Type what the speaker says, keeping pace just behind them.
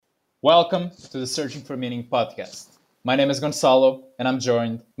Welcome to the Searching for Meaning podcast. My name is Gonçalo, and I'm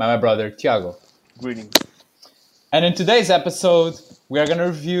joined by my brother Tiago. Greetings. And in today's episode, we are going to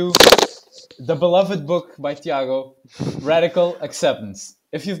review the beloved book by Tiago, Radical Acceptance.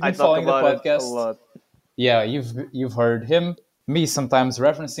 If you've I been talk following the about it a podcast, lot. yeah, you've heard him, me sometimes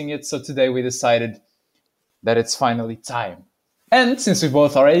referencing it. So today we decided that it's finally time. And since we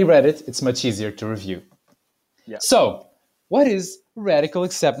both already read it, it's much easier to review. Yeah. So, what is radical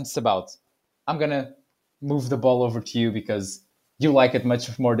acceptance about? I'm gonna move the ball over to you because you like it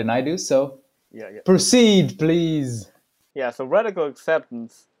much more than I do. So, Yeah. proceed, please. Yeah, so radical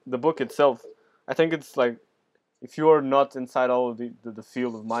acceptance, the book itself, I think it's like if you are not inside all of the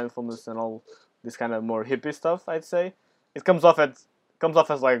field of mindfulness and all this kind of more hippie stuff, I'd say, it comes off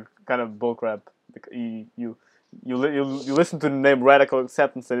as like kind of bullcrap. You listen to the name radical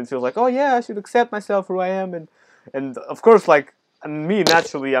acceptance and it feels like, oh yeah, I should accept myself who I am, and of course, like, and me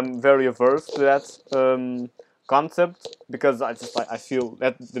naturally I'm very averse to that concept, because I feel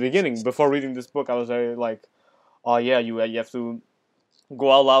at the beginning, before reading this book, I was very like, oh yeah, you have to go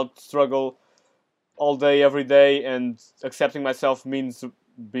all out, struggle all day, every day, and accepting myself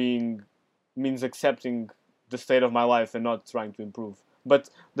being means accepting the state of my life and not trying to improve. But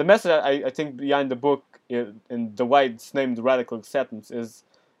the message I think behind the book, and the why it's named Radical Acceptance, is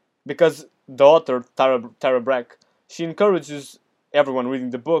because the author Tara Brach, she encourages everyone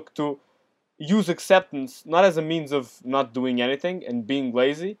reading the book to use acceptance not as a means of not doing anything and being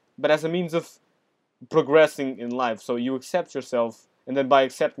lazy, but as a means of progressing in life. So you accept yourself, and then by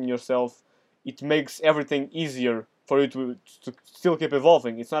accepting yourself, it makes everything easier for you to still keep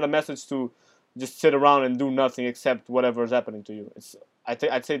evolving. It's not a message to just sit around and do nothing except whatever is happening to you. I'd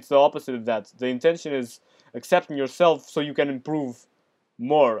say it's the opposite of that. The intention is accepting yourself so you can improve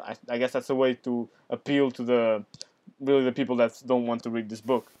more. I guess that's a way to appeal to the people that don't want to read this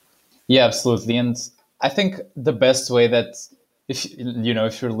book. Yeah, absolutely. And I think the best way that if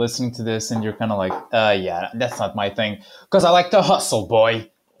you're listening to this and you're kind of like, yeah, that's not my thing because I like to hustle,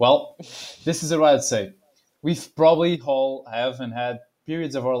 boy. Well, this is what I'd say. We've probably all have and had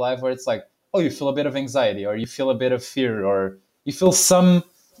periods of our life where it's like, oh, you feel a bit of anxiety, or you feel a bit of fear, or you feel some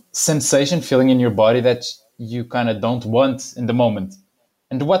sensation feeling in your body that you kind of don't want in the moment.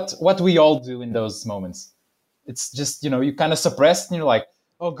 And what we all do in those moments, it's just you kind of suppress and you're like,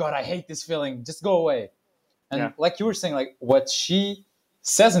 oh god, I hate this feeling, just go away. Yeah. And like you were saying, like what she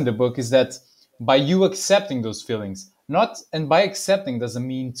says in the book is that by you accepting those feelings, not and by accepting doesn't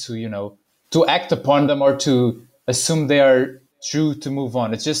mean to to act upon them or to assume they are true to move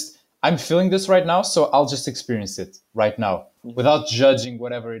on. It's just, I'm feeling this right now, so I'll just experience it right now Mm-hmm. without judging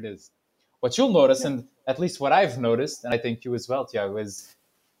whatever it is. What you'll notice, Yeah. and at least what I've noticed, and I think you as well, Tiago, is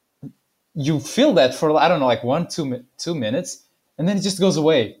you feel that for, I don't know, like 2 minutes, and then it just goes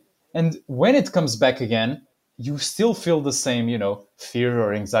away. And when it comes back again, you still feel the same, fear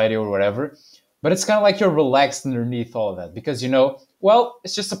or anxiety or whatever. But it's kind of like you're relaxed underneath all of that because well,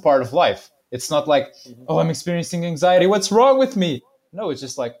 it's just a part of life. It's not like, Mm-hmm. oh, I'm experiencing anxiety, what's wrong with me? No, it's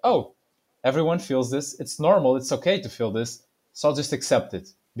just like, oh, everyone feels this. It's normal. It's okay to feel this. So I'll just accept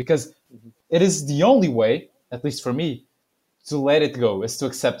it because Mm-hmm. it is the only way, at least for me, to let it go is to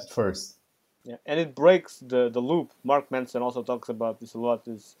accept it first. Yeah, and it breaks the loop. Mark Manson also talks about this a lot.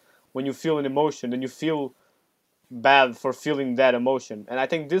 Is when you feel an emotion, then you feel bad for feeling that emotion, and I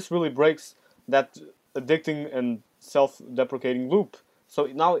think this really breaks that addicting and self-deprecating loop. So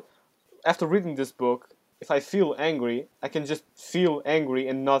now, after reading this book, if I feel angry, I can just feel angry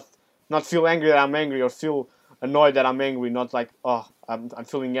and not feel angry that I'm angry, or feel annoyed that I'm angry. Not like, oh, I'm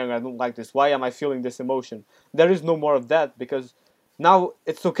feeling angry, I don't like this. Why am I feeling this emotion? There is no more of that, because now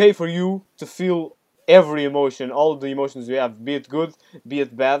it's okay for you to feel every emotion, all the emotions you have, be it good, be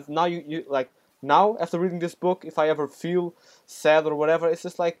it bad. Now you like, now after reading this book, if I ever feel sad or whatever, it's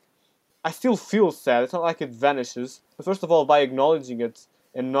just like I still feel sad. It's not like it vanishes. But first of all, by acknowledging it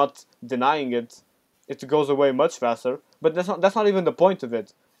and not denying it, it goes away much faster. But that's not even the point of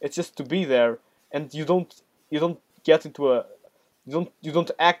it. It's just to be there, and you don't get into a you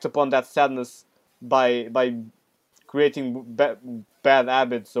don't act upon that sadness by creating bad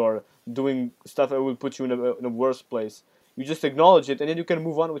habits or doing stuff that will put you in a worse place. You just acknowledge it, and then you can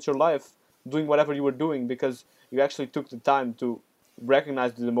move on with your life, doing whatever you were doing, because you actually took the time to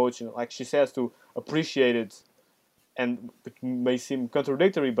recognize the emotion, like she says, to appreciate it. And it may seem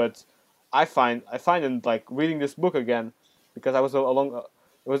contradictory, but I find in like reading this book again, because I was along.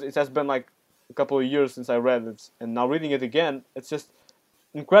 It has been like a couple of years since I read it, and now reading it again, it's just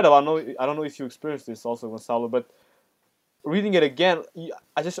incredible. I don't know if you experienced this also, Gonzalo, but reading it again,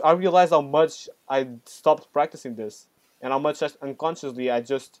 I realized how much I stopped practicing this, and how much unconsciously I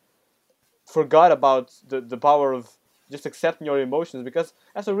just forgot about the power of just accepting your emotions, because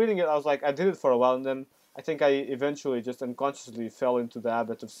after reading it I was like, I did it for a while, and then I think I eventually just unconsciously fell into the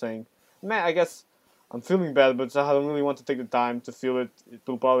habit of saying, man, I guess I'm feeling bad, but I don't really want to take the time to feel it. It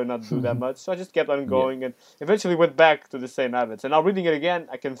will probably not do that much. So I just kept on Yeah. going and eventually went back to the same habits. And now reading it again,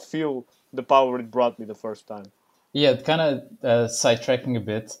 I can feel the power it brought me the first time. Yeah, kind of sidetracking a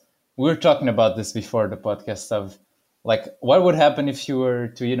bit. We were talking about this before the podcast of like what would happen if you were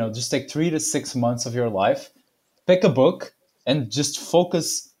to, just take 3 to 6 months of your life, pick a book, and just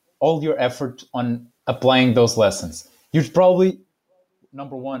focus all your effort on applying those lessons. You'd probably,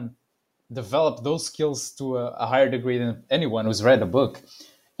 number one, develop those skills to a higher degree than anyone who's read a book.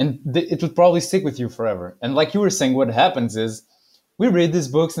 And it would probably stick with you forever. And like you were saying, what happens is we read these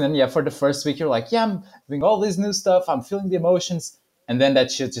books, and then, yeah, for the first week, you're like, yeah, I'm doing all this new stuff. I'm feeling the emotions. And then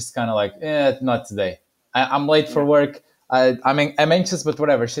that shit just kind of like, not today. I'm late for Yeah. work. I'm anxious, but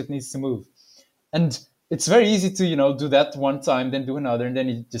whatever, shit needs to move. And it's very easy to, do that one time, then do another, and then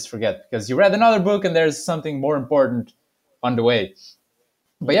you just forget because you read another book and there's something more important on the way.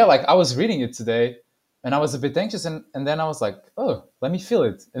 But yeah, like I was reading it today and I was a bit anxious, and then I was like, oh, let me feel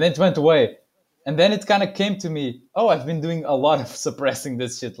it. And then it went away. And then it kind of came to me, oh, I've been doing a lot of suppressing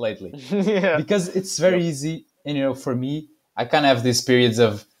this shit lately. Yeah. Because it's very Yep. easy. And, for me, I kind of have these periods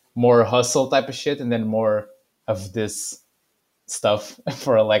of more hustle type of shit and then more of this stuff,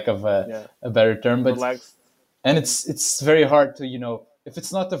 for a lack of Yeah. a better term. But Relax. and it's very hard to, if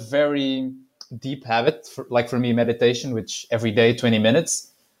it's not a very deep habit, like for me, meditation, which every day 20 minutes,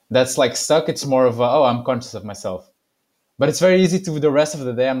 that's like stuck. It's more of oh, I'm conscious of myself. But it's very easy to the rest of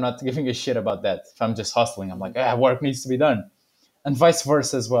the day, I'm not giving a shit about that. If I'm just hustling, I'm like, work needs to be done. And vice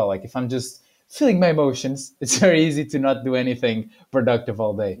versa as well. Like if I'm just feeling my emotions, it's very easy to not do anything productive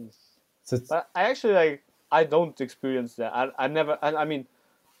all day. So But I actually like, I don't experience that. I never. I mean,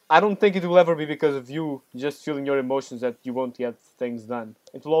 I don't think it will ever be because of you just feeling your emotions that you won't get things done.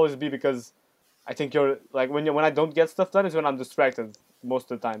 It will always be because I think you're like, when I don't get stuff done is when I'm distracted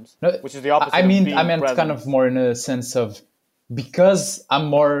most of the times, no, which is the opposite I of mean, I being meant kind present. of more in a sense of because I'm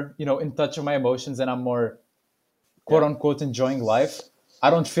more, in touch with my emotions and I'm more quote Yeah. unquote enjoying life. I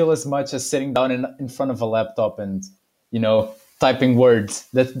don't feel as much as sitting down in front of a laptop and, typing words,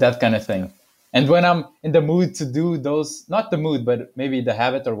 that kind of Yeah. thing. And when I'm in the mood to do those, not the mood, but maybe the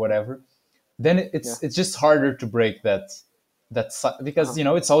habit or whatever, then Yeah. it's just harder to break because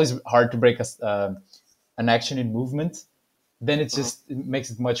Uh-huh. it's always hard to break an action in movement. Then Uh-huh. it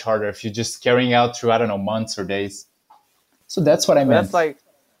makes it much harder if you're just carrying out through, I don't know, months or days. So that's what I But that's meant, like,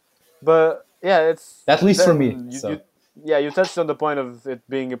 but yeah, it's at least for me. then you So yeah, you touched on the point of it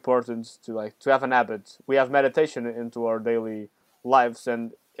being important to like to have an habit. We have meditation into our daily lives,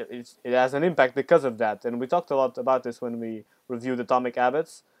 and it has an impact because of that. And we talked a lot about this when we reviewed Atomic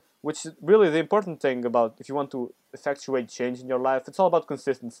Habits, which is really the important thing about if you want to effectuate change in your life. It's all about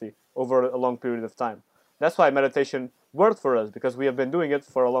consistency over a long period of time. That's why meditation worked for us, because we have been doing it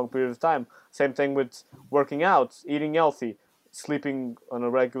for a long period of time. Same thing with working out, eating healthy, sleeping on a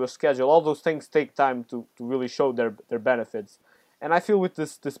regular schedule. All those things take time to really show their benefits. And I feel with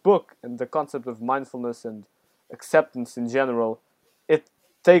this book and the concept of mindfulness and acceptance in general, it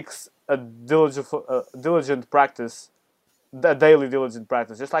takes a diligent practice, a daily diligent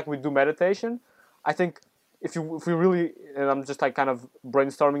practice. Just like we do meditation, I think if we really, and I'm just like kind of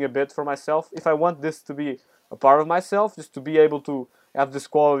brainstorming a bit for myself, if I want this to be a part of myself, just to be able to have this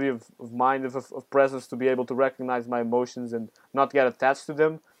quality of mind, of presence, to be able to recognize my emotions and not get attached to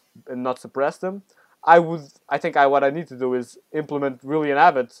them and not suppress them, I think what I need to do is implement really an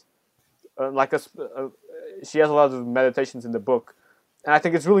habit, like she has a lot of meditations in the book, and I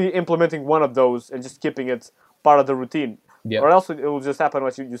think it's really implementing one of those and just keeping it part of the routine, yeah, or else it will just happen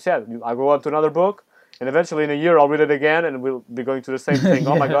what you said. I go on to another book, and eventually in a year I'll read it again, and we'll be going to the same thing.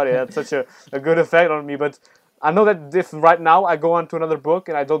 Oh my yeah, god, it had such a good effect on me. But I know that if right now I go on to another book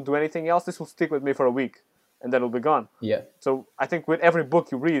and I don't do anything else, this will stick with me for a week, and then it'll be gone. yeah, So I think with every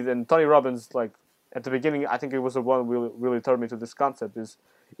book you read, and Tony Robbins, like at the beginning, I think it was the one who really turned me to this concept, is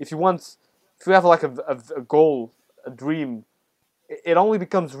if you want, if you have like a goal, a dream, it only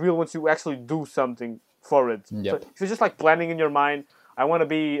becomes real once you actually do something for it. So yep, if you're just like planning in your mind, I want to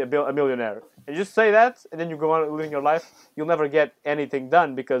be a millionaire, and you just say that, and then you go on living your life, you'll never get anything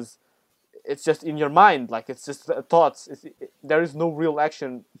done because it's just in your mind, like it's just thoughts. There is no real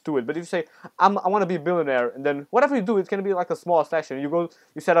action to it. But if you say I want to be a billionaire, and then whatever you do, it's gonna be like a smallest action. You go,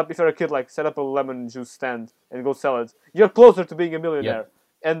 you set up, if you're a kid, like set up a lemon juice stand and go sell it. You're closer to being a millionaire, yep,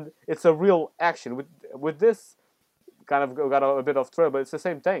 and it's a real action. With this, kind of got a bit off trail, but it's the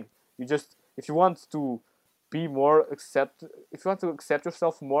same thing. You just, if you want to be more accept, if you want to accept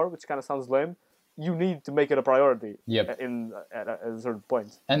yourself more, which kind of sounds lame, you need to make it a priority. Yep. At a certain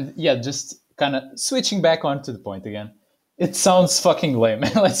point. And yeah, just kind of switching back onto the point again. It sounds fucking lame.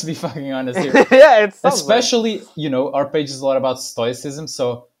 Let's be fucking honest here. Yeah, it sounds lame. Especially, our page is a lot about stoicism,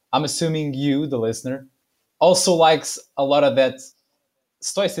 so I'm assuming you, the listener, also likes a lot of that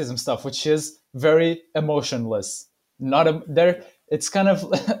stoicism stuff, which is very emotionless. Not a, there. It's kind of.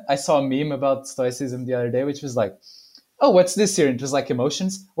 I saw a meme about stoicism the other day, which was like, "Oh, what's this here?" And it was like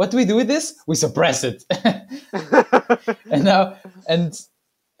emotions. What do we do with this? We suppress it. and now, and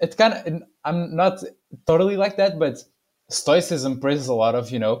it kind of. I'm not totally like that, but stoicism praises a lot of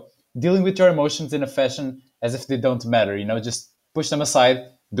dealing with your emotions in a fashion as if they don't matter. Just push them aside,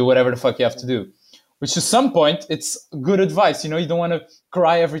 do whatever the fuck you have to do. Which to some point, it's good advice. You don't want to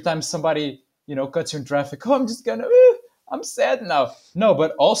cry every time somebody, cuts you in traffic. Oh, I'm just gonna, I'm sad now. No,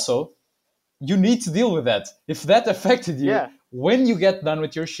 but also, you need to deal with that. If that affected you, Yeah. when you get done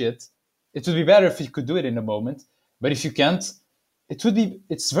with your shit, it would be better if you could do it in a moment. But if you can't,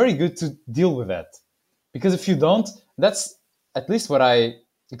 it's very good to deal with that. Because if you don't, that's at least what I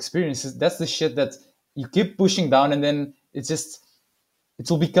experience. That's the shit that you keep pushing down, and then it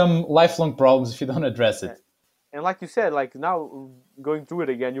will become lifelong problems if you don't address it. And like you said, like now going through it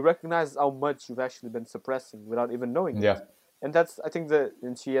again, you recognize how much you've actually been suppressing without even knowing it. Yeah. And that's, I think,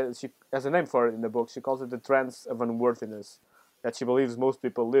 and she has a name for it in the book. She calls it the trance of unworthiness that she believes most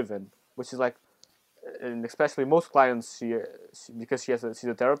people live in, which is like, and especially most clients, she because she's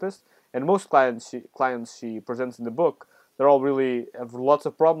a therapist, and most clients she presents in the book, they're all really have lots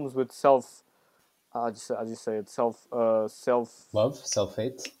of problems with self. I just say it self Love,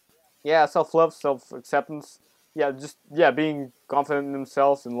 self-hate. Yeah, self love, self acceptance. Being confident in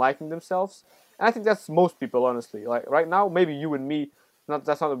themselves and liking themselves. And I think that's most people, honestly. Like right now, maybe you and me,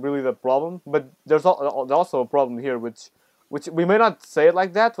 that's not really the problem. But there's also a problem here, which we may not say it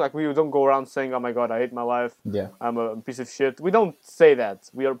like that. Like we don't go around saying, "Oh my God, I hate my life. Yeah. I'm a piece of shit." We don't say that.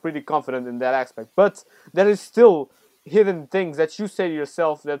 We are pretty confident in that aspect. But there is still hidden things that you say to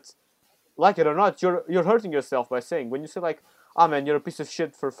yourself that, like it or not, you're hurting yourself by saying. When you say like, "Ah, man, you're a piece of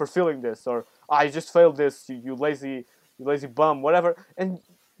shit for feeling this," or "I just failed this, you lazy bum," whatever. And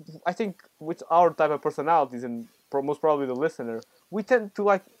I think with our type of personalities, and most probably the listener, we tend to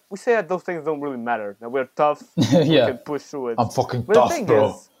we say that those things don't really matter. That we're tough, Yeah. we can push through it. I'm fucking But tough, the thing bro.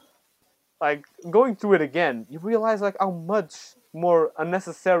 is, like going through it again, you realize like how much more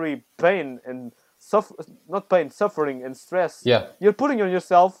unnecessary pain and suffering and stress Yeah. you're putting on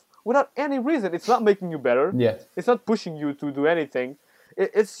yourself without any reason. It's not making you better. Yeah. It's not pushing you to do anything.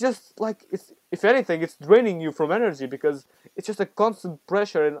 It's just like, if anything, it's draining you from energy, because it's just a constant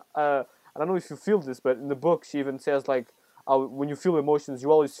pressure. And I don't know if you feel this, but in the book she even says like, when you feel emotions,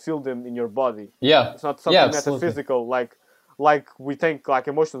 you always feel them in your body. Yeah. It's not something Yeah, absolutely. metaphysical like we think like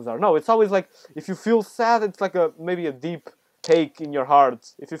emotions are. No, it's always like, if you feel sad, it's like maybe a deep ache in your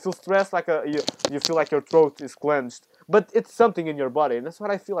heart. If you feel stressed, like you feel like your throat is clenched. But it's something in your body, and that's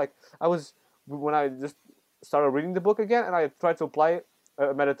what I feel like. When I just started reading the book again, and I tried to apply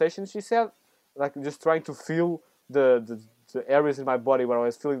meditation, she said, like just trying to feel the areas in my body where I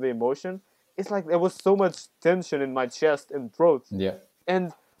was feeling the emotion. It's like there was so much tension in my chest and throat, Yeah.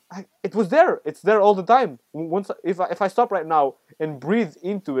 and it was there. It's there all the time. If I stop right now and breathe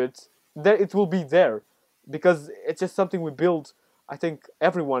into it, there it will be there, because it's just something we build. I think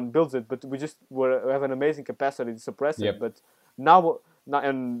everyone builds it, but we have an amazing capacity to suppress Yep. it. But now,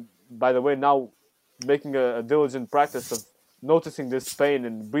 and by the way, now making a diligent practice of noticing this pain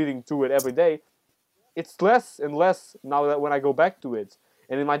and breathing through it every day, it's less and less now that when I go back to it.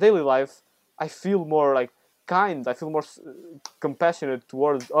 And in my daily life, I feel more like kind. I feel more compassionate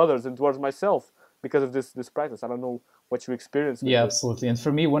towards others and towards myself because of this practice. I don't know what you experience. Yeah, absolutely. And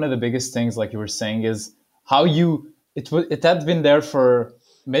for me, one of the biggest things, like you were saying, is how it had been there for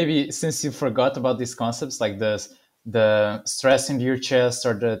maybe since you forgot about these concepts, like the stress in your chest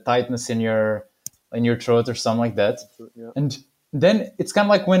or the tightness in your throat or something like that. Yeah. And then it's kind of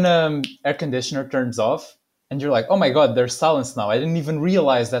like when air conditioner turns off and you're like, oh my God, there's silence now. I didn't even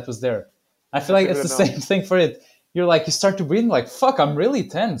realize that was there. I feel like it's the same thing for it. You're like, you start to breathe like, fuck, I'm really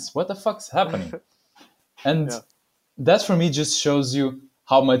tense. What the fuck's happening? And Yeah. that for me just shows you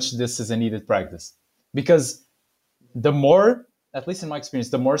how much this is a needed practice. Because the more, at least in my experience,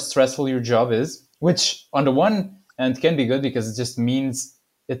 the more stressful your job is, which on the one hand can be good because it just means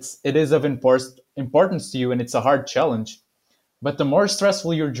it is of importance to you and it's a hard challenge. But the more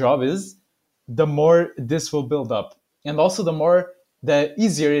stressful your job is, the more this will build up. And also the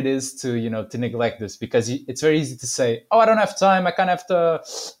easier it is to neglect this, because it's very easy to say, oh, I don't have time. I kind of have to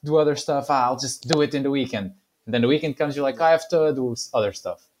do other stuff. I'll just do it in the weekend. And then the weekend comes, you're like, Yeah. I have to do other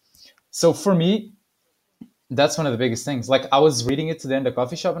stuff. So for me, that's one of the biggest things. Like I was reading it today in the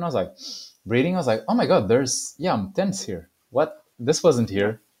coffee shop, and I was like, reading. I was like, oh my god, there's tense here. What? This wasn't Yeah.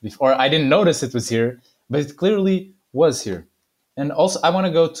 here before. I didn't notice it was here, but it clearly was here. And also, I want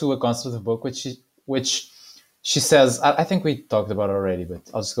to go to a concept of book, which she says. I think we talked about it already, but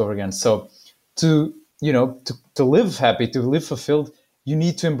I'll just go over again. So, to to live happy, to live fulfilled, you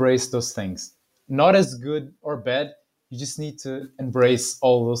need to embrace those things. Not as good or bad. You just need to embrace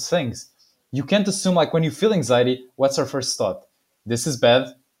all those things. You can't assume like when you feel anxiety, what's our first thought? This is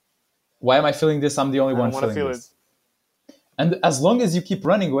bad. Why am I feeling this? I'm the only I don't one want to feeling feel it. this. And as long as you keep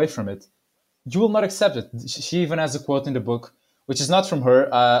running away from it, you will not accept it. She even has a quote in the book, which is not from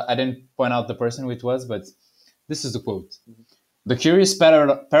her. I didn't point out the person who it was, but this is the quote. The curious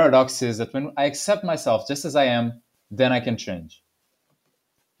paradox is that when I accept myself just as I am, then I can change.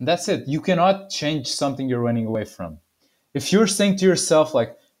 And that's it. You cannot change something you're running away from. If you're saying to yourself,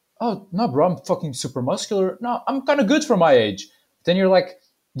 like, oh, no, bro, I'm fucking super muscular. No, I'm kind of good for my age. Then you're like,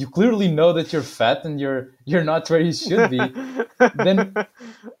 you clearly know that you're fat and you're not where you should be. Then,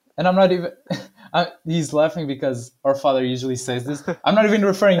 and I'm not even, he's laughing because our father usually says this. I'm not even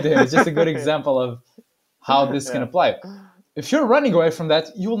referring to him. It's just a good example of how this can Yeah. apply. If you're running away from that,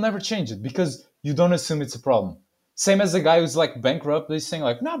 you will never change it because you don't assume it's a problem. Same as the guy who's like bankrupt, he's saying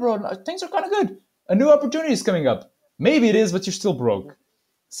like, "No, bro, no, things are kind of good. A new opportunity is coming up. Maybe it is, but you're still broke.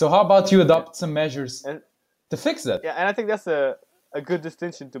 So how about you Yeah. adopt some measures And to fix that?" yeah, and I think that's a good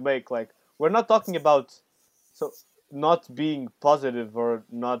distinction to make. Like we're not talking about so not being positive or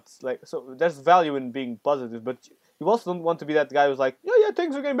not like so there's value in being positive, but you also don't want to be that guy who's like, yeah,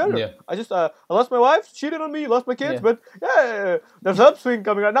 things are getting better. Yeah, I lost my wife, cheated on me, lost my kids, yeah, but yeah, there's an upswing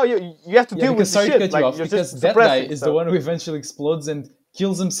coming out. No, you have to yeah. deal Because with the sorry to shit. cut you Like off, you're because just that guy suppressing is the stuff. one who eventually explodes and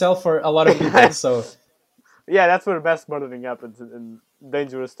kills himself for a lot of people. So Yeah, that's where mass murdering happens and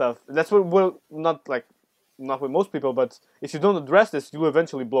dangerous stuff. That's what will not with most people, but if you don't address this, you'll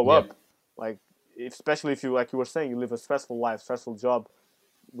eventually blow yeah, up. Like especially if you like you were saying, you live a stressful life, stressful job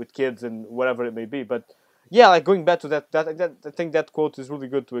with kids and whatever it may be. But yeah, like going back to that I think that quote is really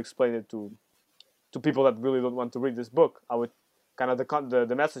good to explain it to people that really don't want to read this book. I would kind of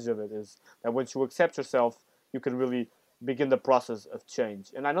the message of it is that once you accept yourself, you can really begin the process of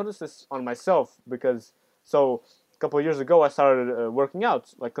change. And I noticed this on myself because so a couple of years ago I started working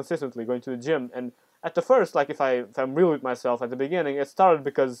out like consistently, going to the gym. And at the first, like if I'm real with myself, at the beginning, it started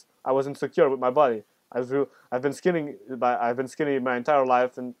because I was insecure with my body. I've been skinny my entire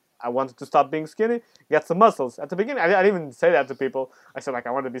life, and I wanted to stop being skinny, get some muscles. At the beginning, I didn't even say that to people. I said like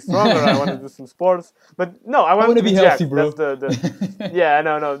I want to be stronger, I want to do some sports, but no, I I wanted want to to be be healthy, jacked. That's bro. the yeah,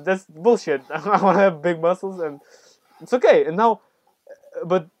 no, that's bullshit. I want to have big muscles, and it's okay. And now,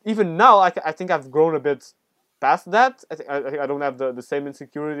 but even now, I think I've grown a bit past that. I don't have the same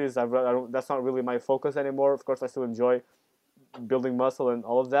insecurities. I don't. That's not really my focus anymore. Of course, I still enjoy building muscle and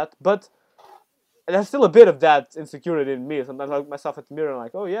all of that, but there's still a bit of that insecurity in me. Sometimes I look myself at the mirror and I'm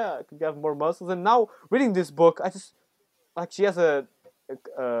like, oh yeah, I could have more muscles. And now reading this book, I just like she has a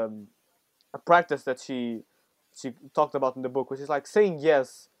practice that she talked about in the book, which is like saying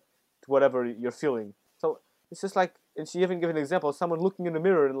yes to whatever you're feeling. So it's just like, and she even gave an example of someone looking in the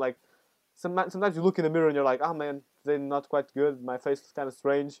mirror and like sometimes you look in the mirror and you're like, oh man, they're not quite good. My face is kind of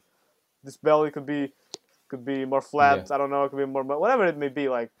strange. This belly could be more Yeah, flat. I don't know. It could be more whatever it may be.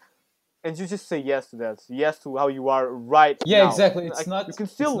 Like, and you just say yes to that. Yes to how you are right yeah, now. exactly. It's Like you not can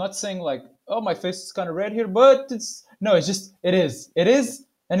it's still not saying like, oh, my face is kind of red here, but it's no, it's just it is,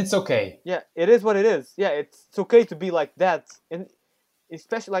 and it's okay. yeah, it is what it is. Yeah, it's okay to be like that. And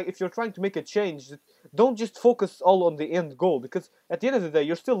especially like if you're trying to make a change, don't just focus all on the end goal because at the end of the day,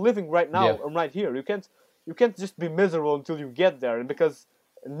 you're still living right Yeah, now and right here. You can't just be miserable until you get there. And because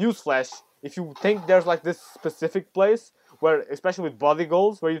newsflash, if you think there's like this specific place where, especially with body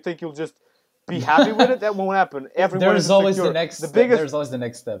goals, where you think you'll just be happy with it, that won't happen. Everyone is there's always the insecure. next The step. biggest There's always the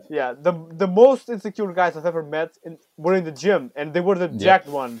next step. Yeah, the most insecure guys I've ever met were in the gym, and they were the Yeah, jacked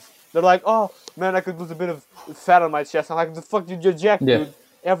ones. They're like, oh man, I could lose a bit of fat on my chest. I'm like, the fuck, you're jacked, yeah. dude.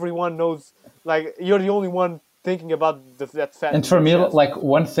 Everyone knows, like, you're the only one thinking about that fat And in for your me, chest. like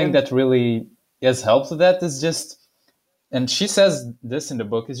one thing And that really has helped with that is just, and she says this in the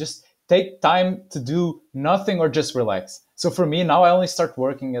book, is just take time to do nothing or just relax. So for me now, I only start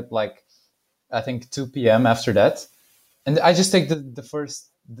working at like I think 2 p.m. after that, and I just take the first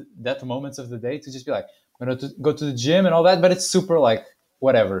that moments of the day to just be like, I'm gonna go to the gym and all that, but it's super like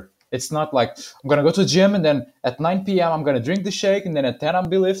whatever. It's not like I'm gonna go to the gym and then at 9 p.m. I'm gonna drink the shake and then at 10 I'll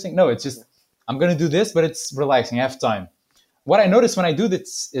be lifting. No, it's just I'm gonna do this, but it's relaxing. I have time. What I notice when I do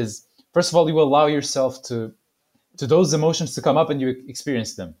this is, first of all, you allow yourself to to those emotions to come up and you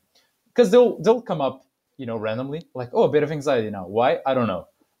experience them, because they'll come up, randomly, like, oh, a bit of anxiety now. Why? I don't know.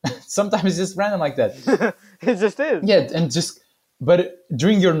 Sometimes it's just random like that. It just is. Yeah, and but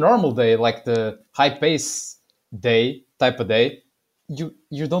during your normal day, like the high pace day type of day,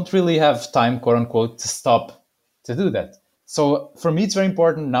 you don't really have time, quote unquote, to stop to do that. So for me, it's very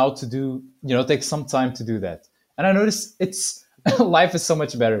important now to do, take some time to do that. And I notice it's life is so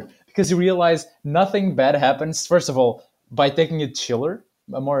much better because you realize nothing bad happens. First of all, by taking it chiller,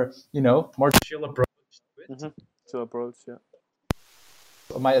 a more chill approach to it. Mm-hmm. To approach, yeah.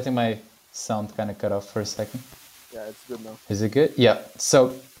 I think my sound kind of cut off for a second. Yeah, it's good now. Is it good? Yeah.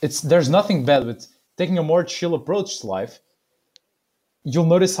 So there's nothing bad with taking a more chill approach to life. You'll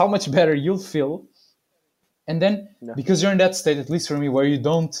notice how much better you'll feel. And then, because you're in that state, at least for me, where you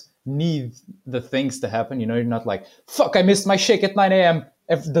don't need the things to happen, you're not like, fuck, I missed my shake at 9 a.m.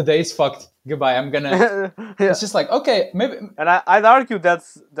 If the day's fucked. Goodbye. I'm gonna. It's just like, okay, maybe. And I'd argue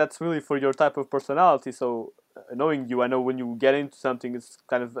that's really for your type of personality. So knowing you, I know when you get into something, it's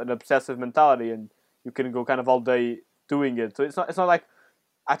kind of an obsessive mentality, and you can go kind of all day doing it. So it's not like,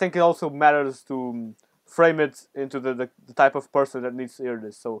 I think it also matters to frame it into the type of person that needs to hear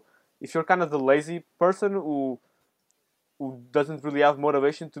this. So if you're kind of the lazy person who doesn't really have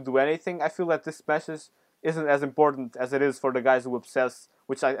motivation to do anything, I feel that this message isn't as important as it is for the guys who obsess,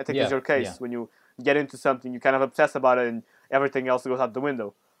 which I think is your case. Yeah. When you get into something, you kind of obsess about it, and everything else goes out the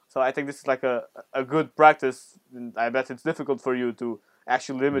window. So I think this is like a good practice, and I bet it's difficult for you to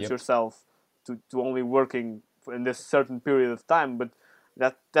actually limit yourself to only working in this certain period of time. But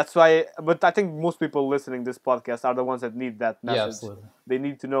that's why. But I think most people listening to this podcast are the ones that need that message. Yeah, absolutely. They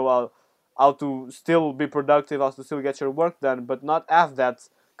need to know how to still be productive, how to still get your work done, but not have that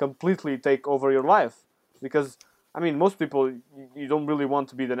completely take over your life. Because, I mean, most people, you don't really want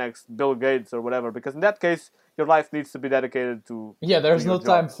to be the next Bill Gates or whatever, because in that case, your life needs to be dedicated to there's no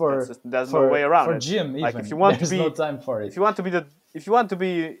time for there's no way around for it. gym. Even. Like if you want there's to be, no time for it. if you want to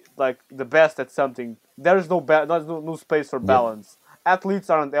be like the best at something, there's no space for balance. Athletes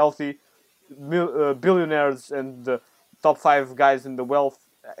aren't healthy. Billionaires and the top 5 guys in the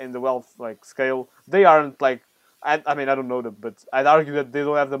wealth like scale, they aren't like. I mean, I don't know them, but I'd argue that they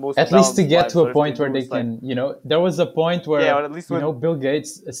don't have the most. At least to get life. to a point where they can, there was a point where, at least Bill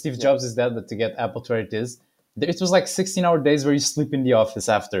Gates, Steve Jobs is dead, but to get Apple to where it is, it was like 16-hour days where you sleep in the office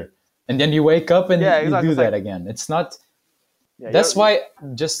after, and then you wake up and you do that again. It's not. That's why.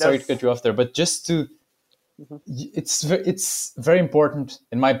 Just sorry to cut you off there, but just to, it's very important,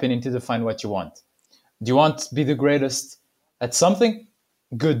 in my opinion, to define what you want. Do you want to be the greatest at something?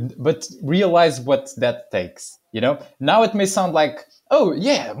 Good, but realize what that takes. Now it may sound like, oh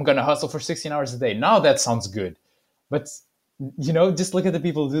yeah, I'm gonna hustle for 16 hours a day. Now that sounds good, but just look at the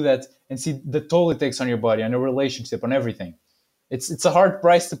people who do that and see the toll it takes on your body, on your relationship, on everything. It's a hard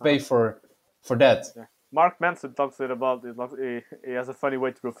price to pay for that. Yeah. Mark Manson talks about it. He has a funny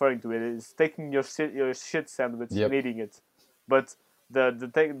way to referring to it. It's taking your shit sandwich and eating it. But the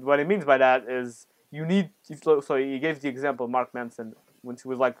thing, what he means by that is you need. So he gave the example, Mark Manson, when he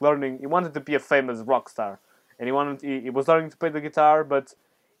was like learning. He wanted to be a famous rock star, and he was learning to play the guitar. But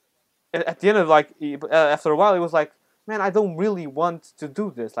at the end of after a while, he was like, man, I don't really want to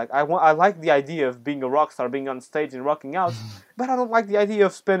do this. Like I like the idea of being a rock star, being on stage and rocking out, but I don't like the idea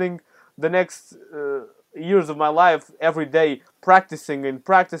of spending the next years of my life every day practicing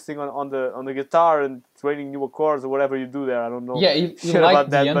on the guitar and training new chords or whatever you do there. I don't know. Yeah, you like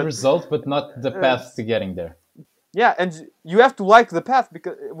the end result, but not the path to getting there. Yeah, and you have to like the path,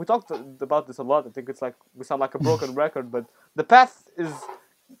 because we talked about this a lot. I think it's like we sound like a broken record, but the path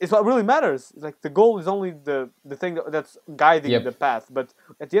is what really matters. Like the goal is only the thing that's guiding the path. But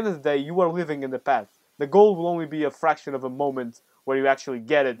at the end of the day, you are living in the path. The goal will only be a fraction of a moment where you actually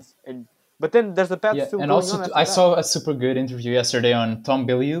get it, but then there's a path still and going also on. I saw a super good interview yesterday on Tom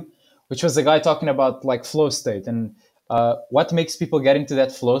Bilyeu, which was the guy talking about like flow state and what makes people get into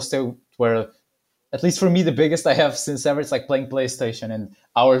that flow state where, at least for me, the biggest I have since ever, it's like playing PlayStation and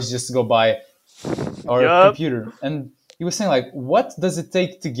hours just go by, or computer. And he was saying like, what does it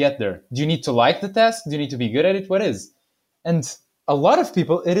take to get there? Do you need to like the task? Do you need to be good at it? What is? And a lot of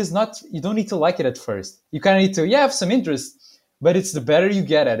people, it is not, you don't need to like it at first. You kind of need to, have some interest, but it's the better you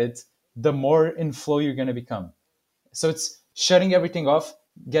get at it, the more in flow you're going to become. So it's shutting everything off,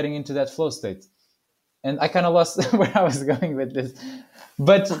 getting into that flow state. And I kind of lost where I was going with this,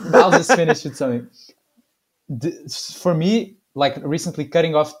 but I'll just finish with something. For me, like recently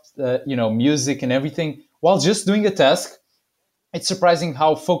cutting off, music and everything while just doing a task, it's surprising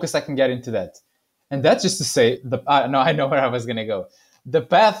how focused I can get into that. And that's just to say, I know where I was going to go. The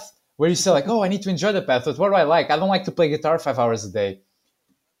path where you say like, oh, I need to enjoy the path, but what do I like? I don't like to play guitar 5 hours a day.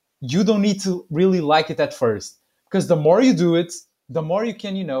 You don't need to really like it at first, because the more you do it, the more you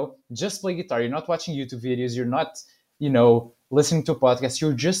can, just play guitar. You're not watching YouTube videos. You're not, listening to a podcast.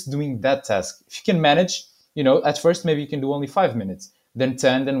 You're just doing that task. If you can manage, at first maybe you can do only 5 minutes, then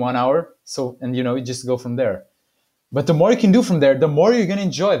 10, then 1 hour. So, and you just go from there. But the more you can do from there, the more you're going to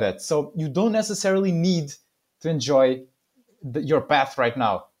enjoy that. So you don't necessarily need to enjoy your path right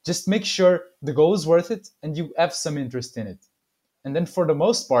now. Just make sure the goal is worth it and you have some interest in it. And then for the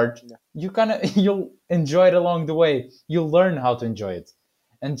most part, you'll enjoy it along the way. You'll learn how to enjoy it.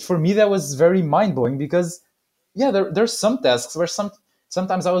 And for me, that was very mind blowing because, yeah, there's some tasks where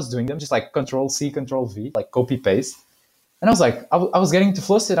sometimes I was doing them just like Control C, Control V, like copy paste. And I was like, I was getting to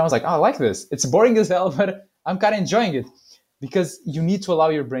flow state. I was like, oh, I like this. It's boring as hell, but I'm kind of enjoying it because you need to allow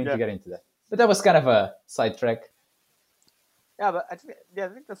your brain to get into that. But that was kind of a sidetrack. Yeah, but I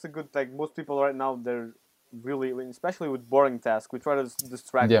think that's a good thing. Most people right now, they're really, especially with boring tasks, we try to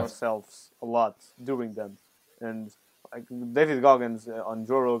distract ourselves a lot doing them. And like David Goggins on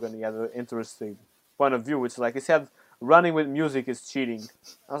Joe Rogan, he has an interesting point of view, which is like he said, running with music is cheating.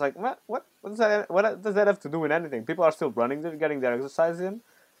 I was like, what does that have to do with anything? People are still running, they're getting their exercise in,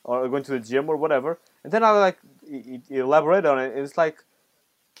 or going to the gym or whatever. And then I like he elaborated on it. It's like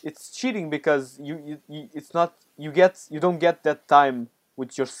it's cheating because you don't get that time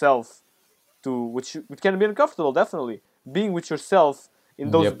with yourself which can be uncomfortable. Definitely being with yourself in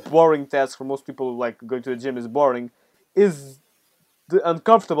those boring tasks for most people, like going to the gym is boring, is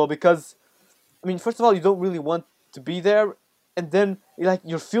uncomfortable because I mean, first of all, you don't really want to be there, and then like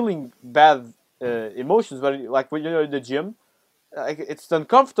you're feeling bad emotions, but like when you're in the gym, like it's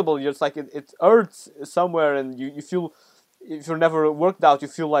uncomfortable. You're just like it hurts somewhere, and you feel, if you're never worked out, you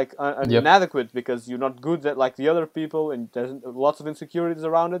feel like inadequate because you're not good at like the other people, and there's lots of insecurities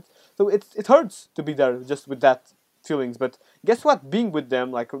around it. So it hurts to be there just with that feelings. But guess what? Being with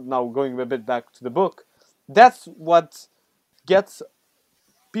them, like now going a bit back to the book, that's what gets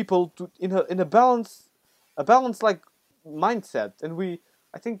people to in a balance like mindset. And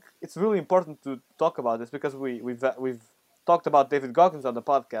I think it's really important to talk about this because we've talked about David Goggins on the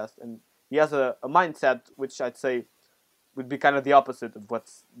podcast, and he has a mindset which I'd say would be kind of the opposite of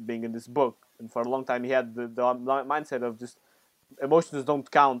what's being in this book. And for a long time, he had the mindset of just emotions don't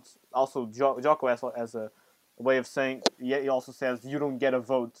count. Also, Jocko has a way of saying, he also says you don't get a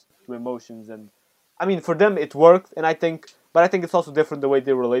vote to emotions. And I mean, for them it worked, and I think it's also different the way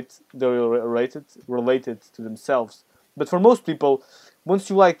they related to themselves. But for most people, once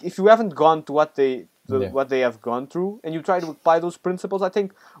you if you haven't gone to what they have gone through, and you try to apply those principles, I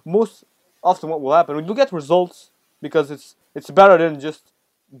think most often what will happen, when you get results, because it's better than just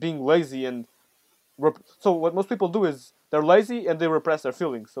being lazy and so what most people do is they're lazy and they repress their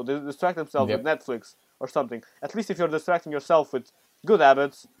feelings, so they distract themselves with Netflix or something. At least if you're distracting yourself with good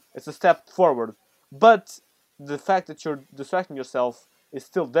habits, it's a step forward. But the fact that you're distracting yourself is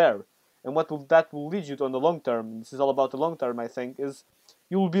still there, and that will lead you to, on the long term, this is all about the long term, I think, is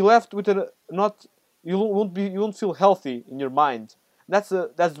you will be left with you won't feel healthy in your mind.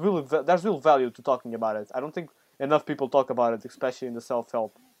 There's real value to talking about it. I don't think enough people talk about it, especially in the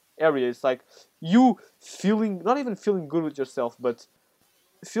self-help area. It's like you feeling, not even feeling good with yourself, but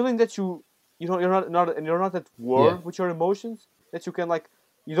feeling that you're not at war with your emotions, that you can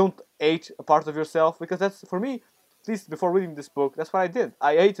you don't hate a part of yourself, because that's, for me, at least before reading this book, that's what I did.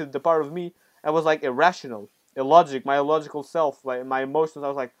 I hated the part of me that was irrational, illogic, my illogical self, my emotions. I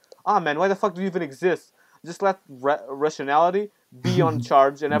was like, man, why the fuck do you even exist? Just let rationality be on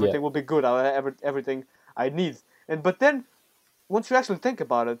charge, and everything will be good. I'll have everything I need. But then, once you actually think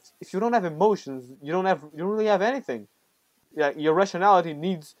about it, if you don't have emotions, you don't really have anything. Your rationality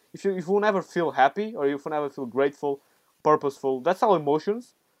needs, if you will never feel happy, or if you will never feel grateful, purposeful, that's all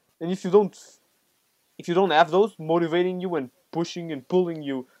emotions. And if you don't have those motivating you and pushing and pulling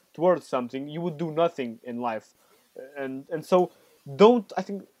you towards something, you would do nothing in life. And so I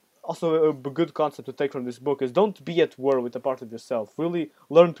think also a good concept to take from this book is don't be at war with a part of yourself. Really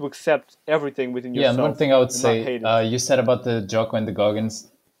learn to accept everything within yourself. Yeah, and one thing I would say, you said about the Jocko and the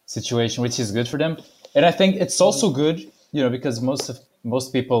Goggins situation, which is good for them. And I think it's also good, because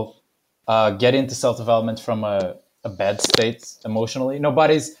most people get into self-development from a bad state emotionally.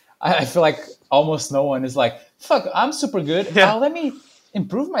 I feel like almost no one is like, fuck, I'm super good. Yeah. Let me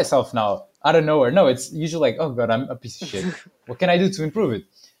improve myself now out of nowhere. No, it's usually like, oh God, I'm a piece of shit. What can I do to improve it?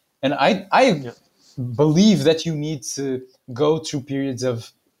 And I believe that you need to go through periods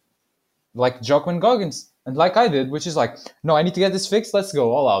of like Jocko and Goggins, and like I did, which is like, no, I need to get this fixed. Let's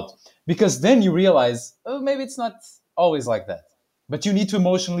go all out. Because then you realize, oh, maybe it's not always like that. but you need to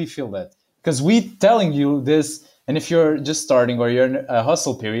emotionally feel that, because we telling you this, and if you're just starting or you're in a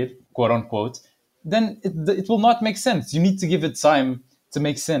hustle period, quote unquote, then it will not make sense. You need to give it time to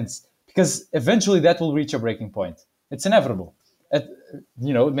make sense, because eventually that will reach a breaking point. It's inevitable. At,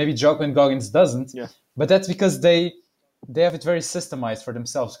 maybe Jocko Goggins doesn't, Yeah. but that's because they have it very systemized for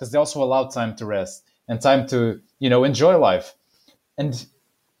themselves, because they also allow time to rest and time to enjoy life. And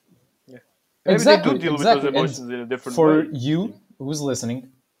Yeah. Maybe they do exactly, deal with those exactly. And emotions in a different for way. you who's listening,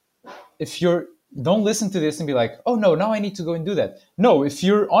 if you're don't listen to this and be like, oh no, now I need to go and do that. No, if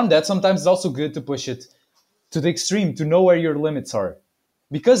you're on that, sometimes it's also good to push it to the extreme, to know where your limits are,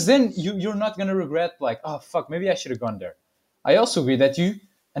 because then you're not going to regret, like, oh fuck, maybe I should have gone there. I also agree that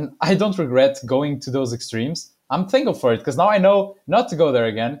and I don't regret going to those extremes. I'm thankful for it, because now I know not to go there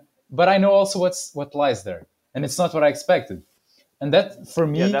again, but I know also what lies there, and it's not what I expected. And that, for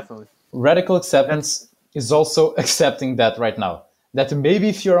Yeah, me, definitely. radical That's acceptance is also accepting that right now, that maybe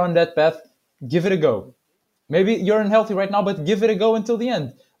if you're on that path, give it a go. Maybe you're unhealthy right now, but give it a go until the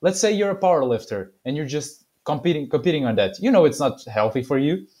end. Let's say you're a power lifter and you're just competing on that. It's not healthy for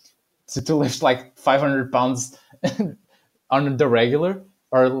you to lift like 500 pounds on the regular,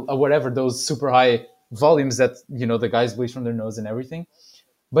 or whatever, those super high volumes that the guys bleed from their nose and everything.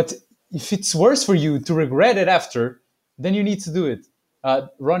 But if it's worse for you to regret it after, then you need to do it.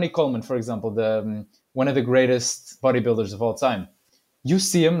 Ronnie Coleman, for example, one of the greatest bodybuilders of all time. You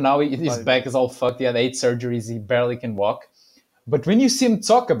see him now; his back is all fucked. He had 8 surgeries. He barely can walk. But when you see him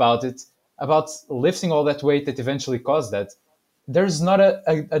talk about it, about lifting all that weight that eventually caused that, there's not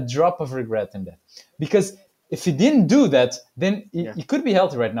a drop of regret in that. Because if he didn't do that, then he could be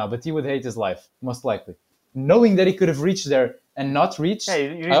healthy right now, but he would hate his life, most likely. Knowing that he could have reached there and not reached,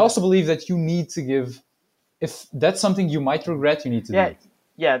 I also believe that you need to give, if that's something you might regret, you need to do it.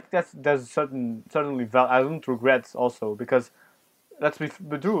 Yeah, that's certainly I don't regret also, because let's be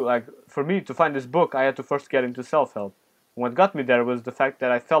true. Like, for me to find this book, I had to first get into self-help. What got me there was the fact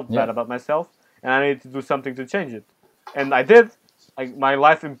that I felt bad about myself, and I needed to do something to change it. And I did. My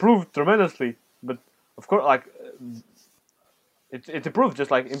life improved tremendously. But of course, like, it improved,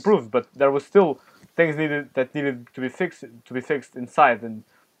 just like improved. But there was still things needed to be fixed inside, and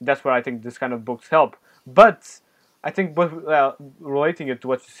that's where I think this kind of books help. But I think, relating it to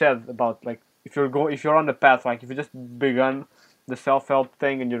what you said about, like, if you're on the path, like if you just begun the self-help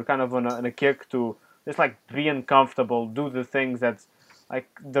thing and you're kind of on a kick to just like be uncomfortable, do the things that, like,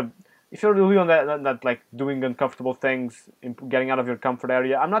 if you're really on that like doing uncomfortable things, getting out of your comfort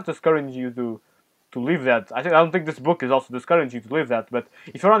area, I'm not discouraging you to leave that. I don't think this book is also discouraging you to leave that. But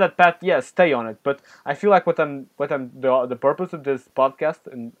if you're on that path, yeah, stay on it. But I feel like the purpose of this podcast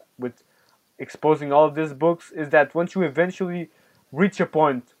and with exposing all of these books is that once you eventually reach a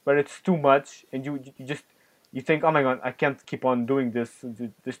point where it's too much and you think, oh my god, I can't keep on doing this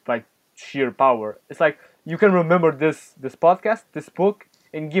like sheer power. It's like you can remember this podcast, this book,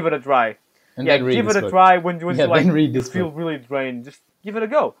 and give it a try. And yeah, give it a try when you feel really drained. Just give it a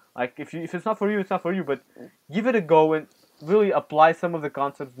go. Like, if it's not for you, it's not for you. But give it a go and really apply some of the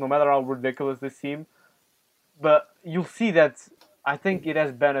concepts, no matter how ridiculous they seem. But you'll see that I think it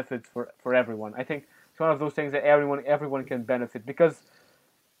has benefits for everyone. I think it's one of those things that everyone can benefit, because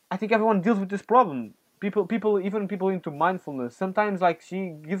I think everyone deals with this problem. Even people into mindfulness. Sometimes, like,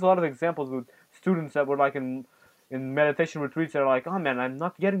 she gives a lot of examples with students that were like in meditation retreats. They're like, oh man, I'm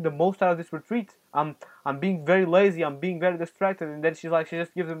not getting the most out of this retreat. I'm being very lazy. I'm being very distracted. And then she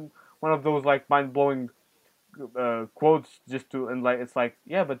just gives them one of those like mind blowing quotes just to, and like, it's like,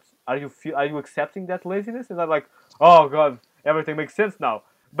 yeah, but are you accepting that laziness? And I'm like, oh god, everything makes sense now.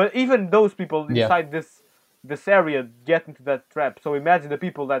 But even those people inside this area get into that trap. So imagine the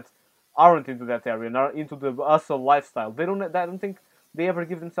people that aren't into that area and are into the hustle lifestyle. I don't think they ever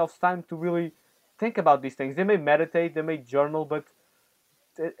give themselves time to really think about these things. They may meditate, they may journal, but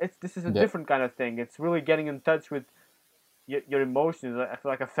this is a different kind of thing. It's really getting in touch with your emotions. I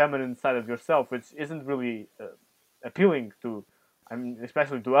feel like a feminine side of yourself, which isn't really appealing to, I mean,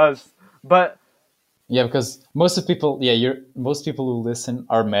 especially to us. But yeah, because most people who listen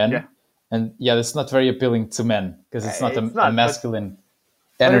are men, and that's not very appealing to men, because it's not a masculine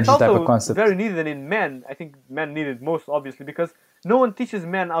energy type of concept. Very needed in men. I think men need it most, obviously, because no one teaches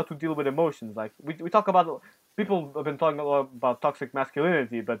men how to deal with emotions. Like, we talk about, people have been talking a lot about toxic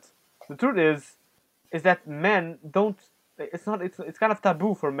masculinity, but the truth is that men don't. It's kind of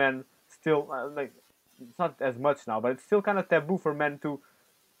taboo for men still. Like, it's not as much now, but it's still kind of taboo for men to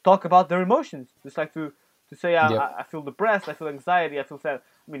talk about their emotions. Just like to say, I feel depressed, I feel anxiety, I feel sad.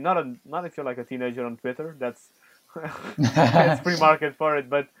 I mean, not if you're like a teenager on Twitter. That's free market for it.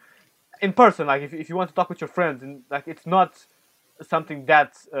 But in person, like, if you want to talk with your friends, and like, it's not something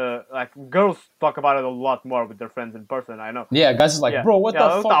that like girls talk about it a lot more with their friends in person. I know. Yeah, guys are like, Yeah, bro, what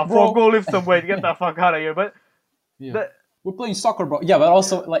yeah. the fuck, bro? Go lift some weight. Get the fuck out of here. But Yeah, the, we're playing soccer, bro. Yeah, but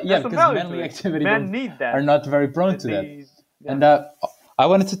also like, yeah, there's some because value to manly it. activity Men don't need are that. not very prone to that. They, yeah. And I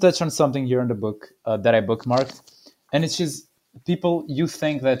wanted to touch on something here in the book that I bookmarked, and it's just people. You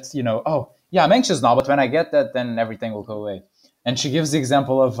think that oh yeah, I'm anxious now, but when I get that, then everything will go away. And she gives the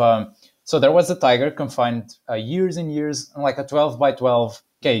example of so there was a tiger confined years and years in like a 12 by 12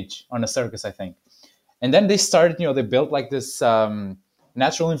 cage on a circus, I think. And then they started, they built like this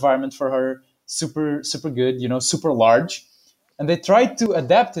natural environment for her, super super good, super large, and they tried to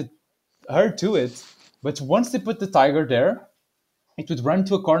adapt her to it. But once they put the tiger there, it would run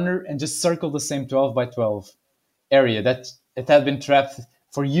to a corner and just circle the same 12 by 12 area that it had been trapped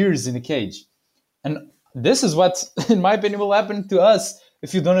for years in a cage. And this is what, in my opinion, will happen to us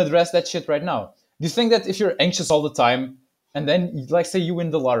if you don't address that shit right now. Do you think that if you're anxious all the time and then, like, say you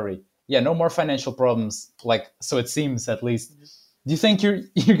win the lottery, yeah, no more financial problems, like, so it seems at least. Do you think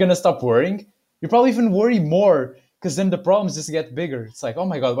you're gonna stop worrying? You probably even worry more because then the problems just get bigger. It's like, oh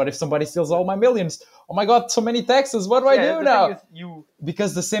my god, what if somebody steals all my millions? Oh my god, so many taxes. What do I Yeah, do the thing now? is, you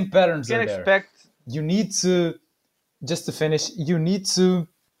Because the same patterns can are there. expect. You need to, just to finish, you need to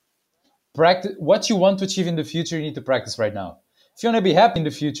practice what you want to achieve in the future. You need to practice right now. If you want to be happy in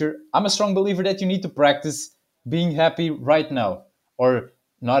the future, I'm a strong believer that you need to practice being happy right now, or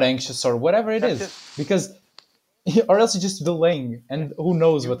not anxious, or whatever it That's is, it. because or else you're just delaying, and who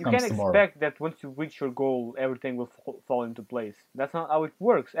knows what You comes can't tomorrow. expect that once you reach your goal, everything will fall into place. That's not how it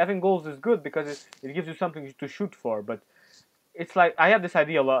works. Having goals is good because it gives you something to shoot for. But it's like I had this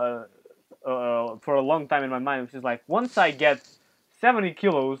idea for a long time in my mind, which is like once I get 70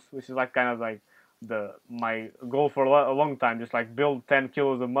 kilos, which is like kind of like my goal for a long time, just like build 10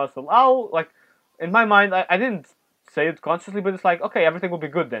 kilos of muscle. I'll like in my mind, I didn't say it consciously, but it's like okay, everything will be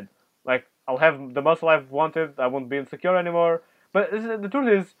good then. Like I'll have the muscle I've wanted. I won't be insecure anymore. But the truth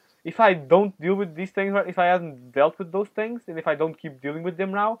is, if I don't deal with these things, right, if I haven't dealt with those things, and if I don't keep dealing with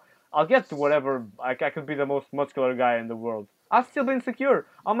them now, I'll get to whatever. I could be the most muscular guy in the world. I'll still be insecure.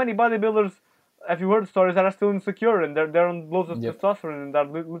 How many bodybuilders have you heard stories that are still insecure and they're on loads of Yep. testosterone and they're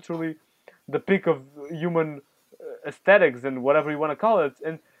literally the peak of human aesthetics and whatever you want to call it.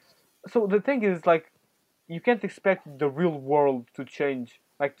 And so the thing is, like, you can't expect the real world to change,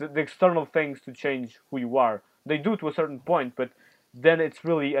 like the external things to change who you are. They do to a certain point, but then it's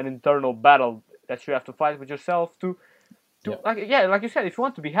really an internal battle that you have to fight with yourself Yep. like yeah, like you said, if you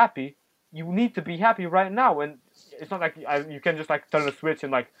want to be happy, you need to be happy right now, and it's not like you can just like turn a switch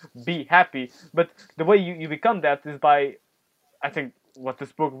and like be happy. But the way you become that is by, I think, what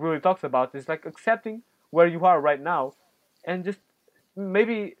this book really talks about is like accepting where you are right now, and just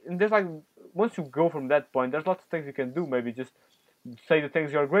maybe and there's like once you go from that point, there's lots of things you can do. Maybe just say the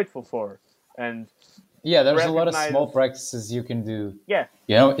things you're grateful for, and Yeah, there's a lot of recognize. small practices you can do. Yeah,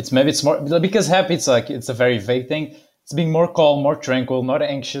 It's more because happy. It's a very vague thing. It's being more calm, more tranquil, not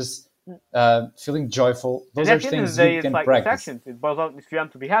anxious, feeling joyful. and Those are at the end of the things you day, it's can like it's practice. actions. It boils down if you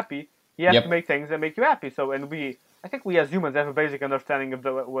want to be happy, you have to Yep. make things that make you happy. So, and I think we as humans have a basic understanding of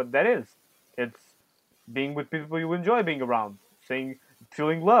what that is. It's being with people you enjoy being around,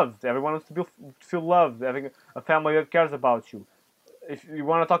 feeling loved. Everyone wants to feel loved, having a family that cares about you. If you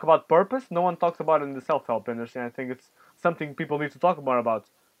want to talk about purpose, no one talks about it in the self-help industry. And I think it's something people need to talk more about.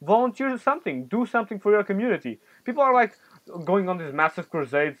 Volunteer something, do something for your community. People are like going on these massive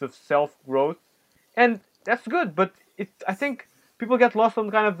crusades of self-growth, and that's good. But I think people get lost on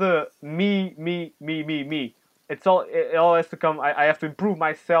kind of the me. It all has to come. I have to improve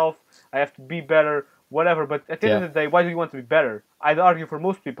myself. I have to be better, whatever. But at the end Yeah. of the day, why do you want to be better? I'd argue for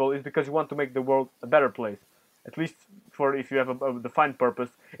most people is because you want to make the world a better place. At least for if you have a defined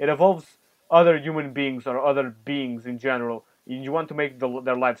purpose, it involves other human beings or other beings in general. You want to make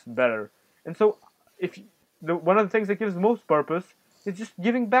their lives better, and so if one of the things that gives most purpose is just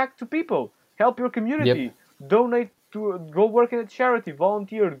giving back to people, help your Yep. community, donate to go work in a charity,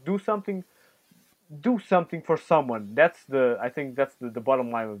 volunteer, do something for someone. I think that's the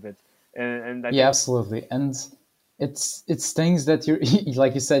bottom line of it, and I Yeah, think absolutely. And it's things that you're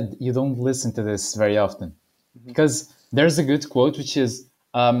like you said, you don't listen to this very often. Because there's a good quote which is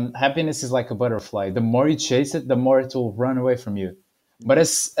happiness is like a butterfly. The more you chase it, the more it will run away from you. But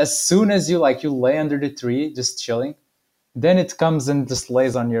as soon as you lay under the tree just chilling, then it comes and just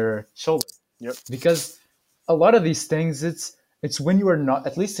lays on your shoulder. yep, Because a lot of these things, it's when you are not,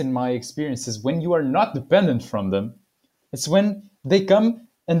 at least in my experiences, when you are not dependent from them, it's when they come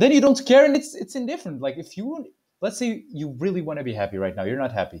and then you don't care, and it's indifferent. Like if you, let's say you really want to be happy right now, you're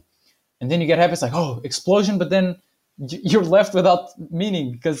not happy, and then you get happy, it's like, oh, explosion. But then you're left without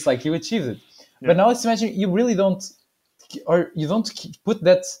meaning because like you achieved it. But now let's imagine you really don't, or you don't put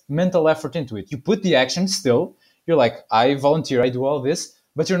that mental effort into it. You put the action still. You're like, I volunteer, I do all this,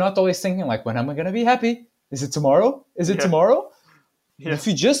 but you're not always thinking like, when am I gonna be happy? Is it tomorrow? Is it tomorrow? Yeah. If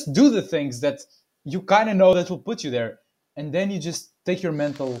you just do the things that you kind of know that will put you there, and then you just take your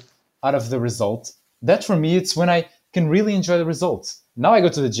mental out of the result, that for me, it's when I can really enjoy the results. Now I go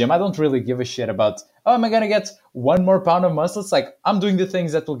to the gym, I don't really give a shit about, oh, am I gonna get 1 more pound of muscle? It's like, I'm doing the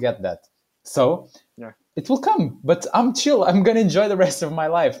things that will get that. So Yeah. it will come, but I'm chill. I'm gonna enjoy the rest of my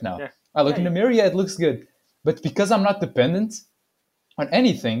life now. Yeah. I look in the mirror, yeah, it looks good. But because I'm not dependent on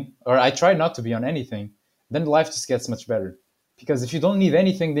anything, or I try not to be on anything, then life just gets much better. Because if you don't need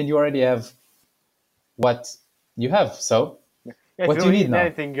anything, then you already have what you have. So Yeah, what if do you you don't need need now?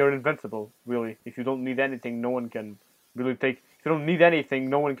 anything, you're invincible, really. If you don't need anything, no one can really take. If you don't need anything,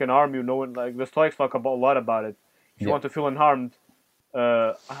 no one can harm you. No one, like the Stoics talk about a lot about it. If you Yeah. want to feel unharmed,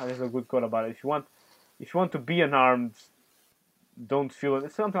 there's a good quote about it. If you want to be unharmed, don't feel it.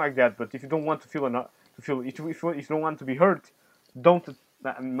 It's something like that. But if you don't want to feel if you don't want to be hurt, don't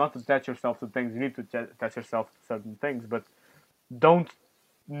not attach yourself to things. You need to attach yourself to certain things, but don't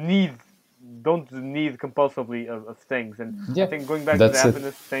need don't need compulsively of things. And I Yeah, think going back to the that's it.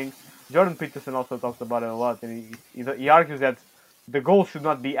 happiness thing, Jordan Peterson also talks about it a lot, and he argues that the goal should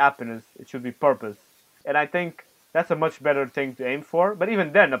not be happiness; it should be purpose. And I think that's a much better thing to aim for. But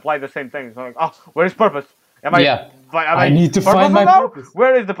even then, apply the same thing. It's not like, oh, where is purpose? Yeah, Am I need to find purposeful my now? purpose.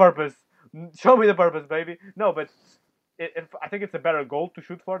 Where is the purpose? Show me the purpose, baby. No, but I think it's a better goal to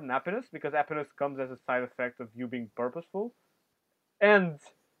shoot for than happiness, because happiness comes as a side effect of you being purposeful. And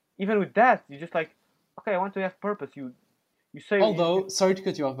even with that, you just like, okay, I want to have purpose. You say Although, sorry to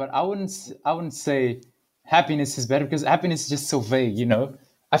cut you off, but I wouldn't say happiness is better because happiness is just so vague.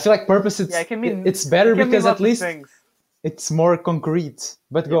 I feel like purpose yeah, it's it better can mean because at lots of least things. it's more concrete.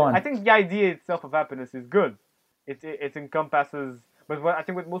 But Yeah, go I on. think the idea itself of happiness is good. It encompasses, but I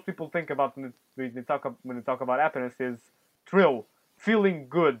think what most people think about when they talk about happiness is thrill, feeling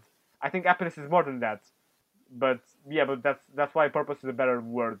good. I think happiness is more than that. But yeah, but that's why purpose is a better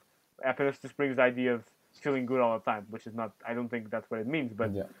word. Happiness just brings the idea of feeling good all the time, which is not. I don't think that's what it means.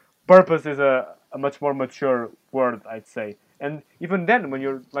 But Yeah. purpose is a much more mature word, I'd say. And even then, when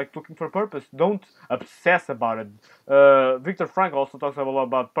you're like looking for purpose, don't obsess about it. Viktor Frankl also talks a lot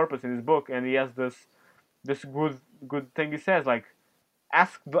about purpose in his book, and he has this good thing he says, like,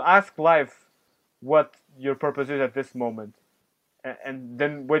 ask life what your purpose is at this moment, and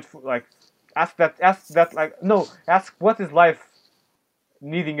then wait for, like, ask that like, no, ask what is life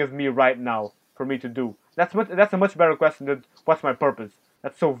needing of me right now for me to do. That's a much better question than what's my purpose.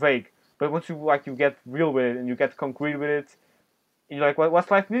 That's so vague. But once you get real with it and you get concrete with it, and you're like, what's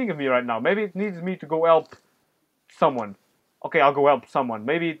life needing of me right now? Maybe it needs me to go help someone. Okay, I'll go help someone.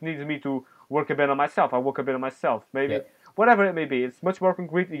 Maybe it needs me to work a bit on myself. I'll work a bit on myself. Maybe Yeah. whatever it may be. It's much more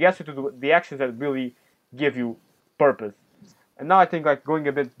concrete. It gets you to do the actions that really give you purpose. And now I think, like, going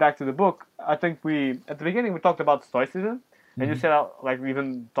a bit back to the book, I think at the beginning we talked about stoicism, and you said, like, we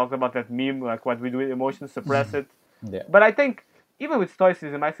even talked about that meme, like, what we do with emotions, suppress it. Yeah. But I think even with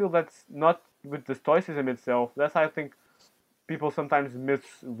stoicism, I feel that's not with the stoicism itself. That's how I think people sometimes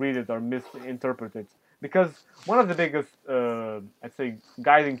misread it or misinterpret it. Because one of the biggest, I'd say,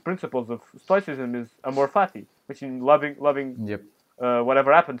 guiding principles of stoicism is amor fati, which in loving Yep.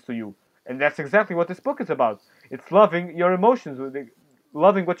 whatever happens to you. And that's exactly what this book is about. It's loving your emotions,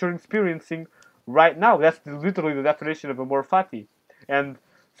 loving what you're experiencing right now. That's literally the definition of amor fati. And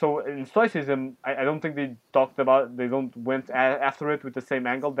so in Stoicism, I don't think they don't went after it with the same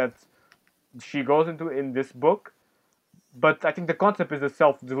angle that she goes into in this book. But I think the concept is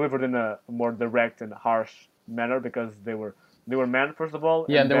itself delivered in a more direct and harsh manner, because they were men, first of all.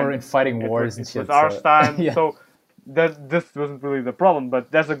 Yeah, and they were then in fighting it wars was, and it was shit. our So time. yeah. So that this wasn't really the problem.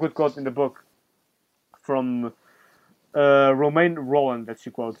 But there's a good quote in the book from Romain Rolland that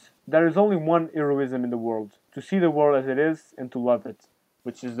she quotes: "There is only one heroism in the world: to see the world as it is and to love it,"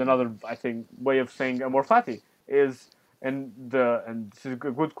 which is another, I think, way of saying amor fati. And this is a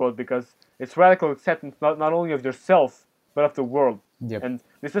good quote, because it's radical acceptance not only of yourself but of the world. Yep. And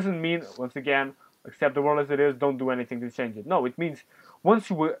this doesn't mean, once again, accept the world as it is, don't do anything to change it. No, it means once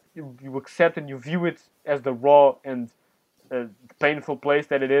you accept and you view it as the raw and painful place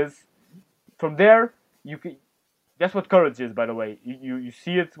that it is, from there you can. That's what courage is, by the way. You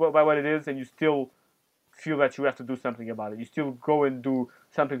see it by what it is, and you still feel that you have to do something about it. You still go and do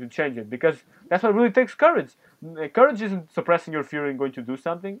something to change it, because that's what really takes courage. Courage isn't suppressing your fear and going to do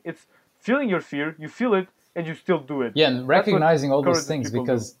something. It's feeling your fear, you feel it, and you still do it. Yeah, and That's what recognizing all those courageous things, people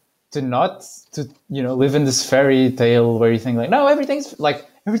because to not to live in this fairy tale where you think like, no,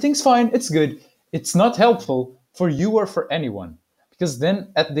 everything's fine, it's good. It's not helpful for you or for anyone, because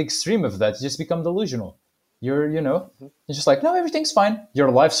then at the extreme of that, you just become delusional. You're just like, no, everything's fine. Your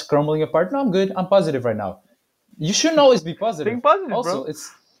life's crumbling apart. No, I'm good. I'm positive right now. You shouldn't always be positive. Think positive, Also, bro.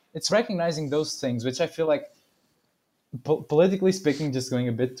 it's recognizing those things, which I feel like, politically speaking, just going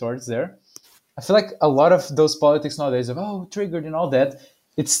a bit towards there. I feel like a lot of those politics nowadays of triggered and all that,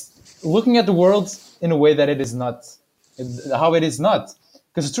 it's looking at the world in a way that it is not, how it is not.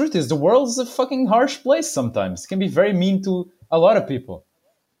 Because the truth is, the world is a fucking harsh place sometimes. It can be very mean to a lot of people.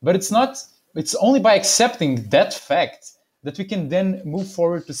 But it's not, it's only by accepting that fact that we can then move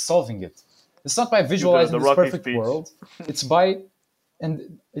forward to solving it. It's not by visualizing this Rocky perfect speech. world. It's by,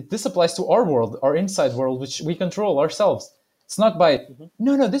 and this applies to our world, our inside world, which we control ourselves. It's not by,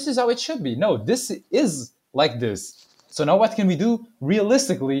 no, this is how it should be. No, this is like this. So now what can we do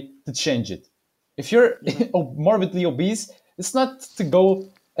realistically to change it? If you're morbidly obese, it's not to go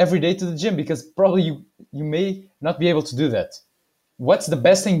every day to the gym, because probably you may not be able to do that. What's the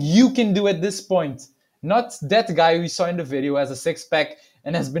best thing you can do at this point? Not that guy who you saw in the video has a six-pack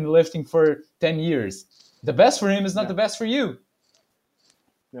and has been lifting for 10 years. The best for him is not the best for you.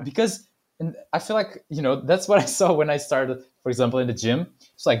 Yeah. Because, and I feel like, that's what I saw when I started, for example, in the gym.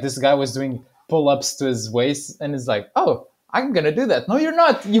 It's like this guy was doing pull-ups to his waist, and it's like, oh, I'm going to do that. No, you're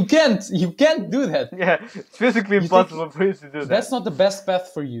not. You can't do that. Yeah, it's physically impossible for you to do that. That's not the best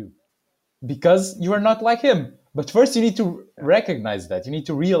path for you, because you are not like him. But first you need to recognize that. You need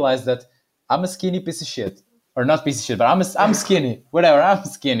to realize that I'm a skinny piece of shit. Or not piece of shit, but I'm skinny. Whatever, I'm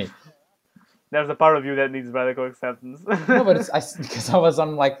skinny. There's a part of you that needs radical acceptance. No, but because I was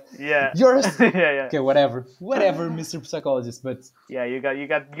on like, yeah. You're yeah. Okay, whatever, Mr. Psychologist. But yeah, you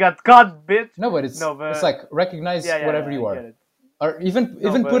got caught, bitch. No, but it's like recognize whatever you are, or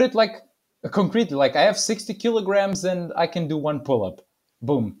even put it like concretely. Like, I have 60 kilograms and I can do one pull-up.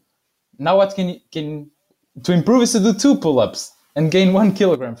 Boom. Now what can to improve is to do 2 pull-ups and gain 1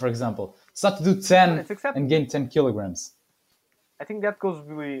 kilogram, for example. It's not to do 10 and gain 10 kilograms. I think that goes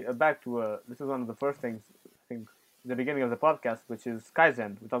really back to this is one of the first things, I think, in the beginning of the podcast, which is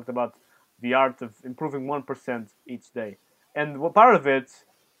Kaizen. We talked about the art of improving 1% each day. And part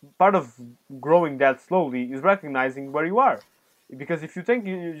of growing that slowly is recognizing where you are. Because if you think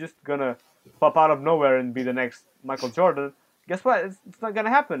you're just going to pop out of nowhere and be the next Michael Jordan, guess what? It's not going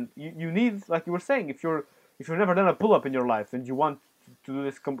to happen. You need, like you were saying, if you've never done a pull-up in your life and you want to do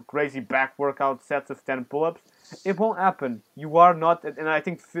this crazy back workout sets of 10 pull-ups, it won't happen. You are not, and I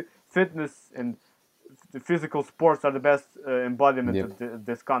think fitness and the physical sports are the best embodiment of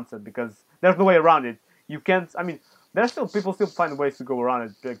this concept, because there's no way around it. You can't, I mean, people still find ways to go around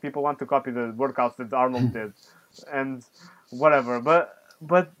it. Like, people want to copy the workouts that Arnold did and whatever,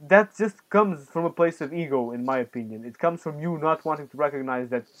 but that just comes from a place of ego, in my opinion. It comes from you not wanting to recognize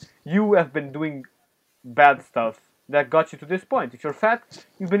that you have been doing bad stuff that got you to this point. If you're fat,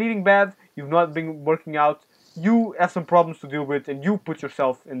 you've been eating bad, you've not been working out, you have some problems to deal with, and you put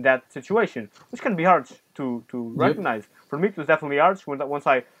yourself in that situation, which can be hard to recognize. For me, it was definitely hard. Once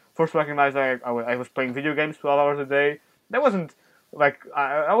I first recognized I was playing video games 12 hours a day, that wasn't, like,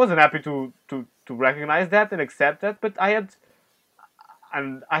 I wasn't happy to recognize that and accept that, but I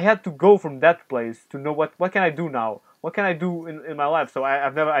had to go from that place to know what can I do now? What can I do in my life? So I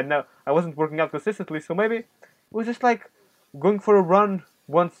wasn't working out consistently, so maybe it was just like going for a run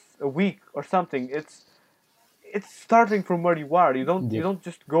once a week or something. It's starting from where you are. You don't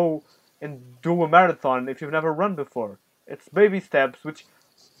just go and do a marathon if you've never run before. It's baby steps, which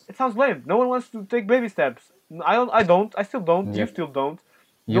it sounds lame. No one wants to take baby steps. I don't. I still don't. You still don't.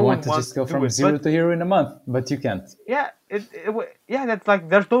 You want to just go from 0 to hero in a month, but you can't. Yeah, that's like,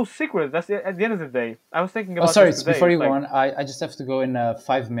 there's no secret. That's at the end of the day. I was thinking about. Oh, sorry. This today. Before you go on, I just have to go in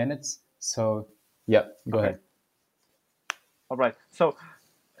 5 minutes. So, yeah, go ahead. All right. So,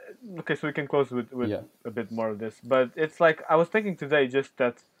 okay, so we can close with a bit more of this. But it's like, I was thinking today just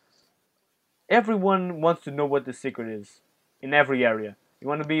that everyone wants to know what the secret is in every area. You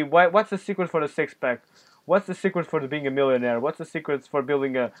want to be, what's the secret for the six-pack? What's the secret for being a millionaire? What's the secret for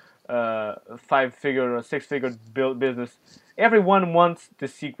building a 5-figure or 6-figure business? Everyone wants the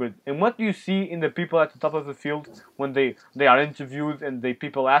secret. And what do you see in the people at the top of the field when they are interviewed and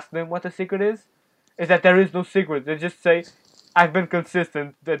people ask them what the secret is? Is that there is no secret. They just say, I've been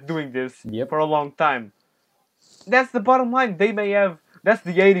consistent at doing this for a long time. That's the bottom line. They may have, that's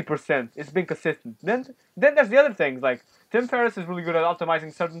the 80%. It's been consistent. Then there's the other things. Like, Tim Ferriss is really good at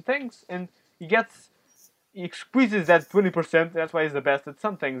optimizing certain things, and he squeezes that 20%. That's why he's the best at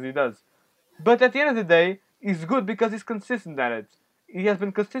some things he does. But at the end of the day, he's good because he's consistent at it. he has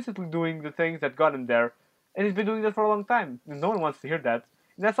been consistently doing the things that got him there, and he's been doing that for a long time. And no one wants to hear that.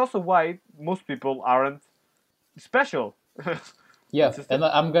 And that's also why most people aren't special. Yeah, That's just and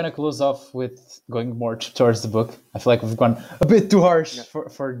it. I'm gonna close off with going more towards the book. I feel like we've gone a bit too harsh Yeah.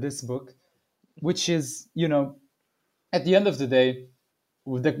 for this book, which is, at the end of the day,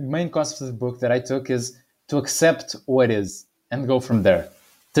 the main concept of the book that I took is to accept what is and go from there.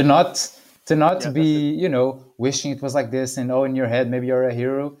 To not to Yeah, not that's it. be, wishing it was like this and in your head maybe you're a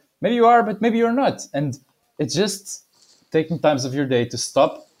hero. Maybe you are, but maybe you're not. And it's just taking times of your day to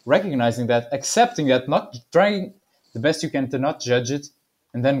stop, recognizing that, accepting that, not trying the best you can to not judge it,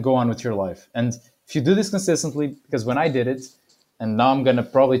 and then go on with your life. And if you do this consistently, because when I did it, and now I'm gonna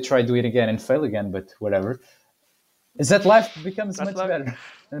probably try do it again and fail again, but whatever, is that life becomes That's much life. better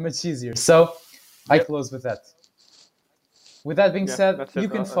and much easier. So I Yep. close with that. With that being Yeah, said, that's it. you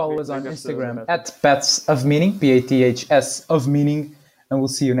can I follow think, us think on that's the Instagram message. at Paths of Meaning, Paths of Meaning, and we'll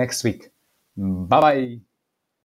see you next week. Bye bye.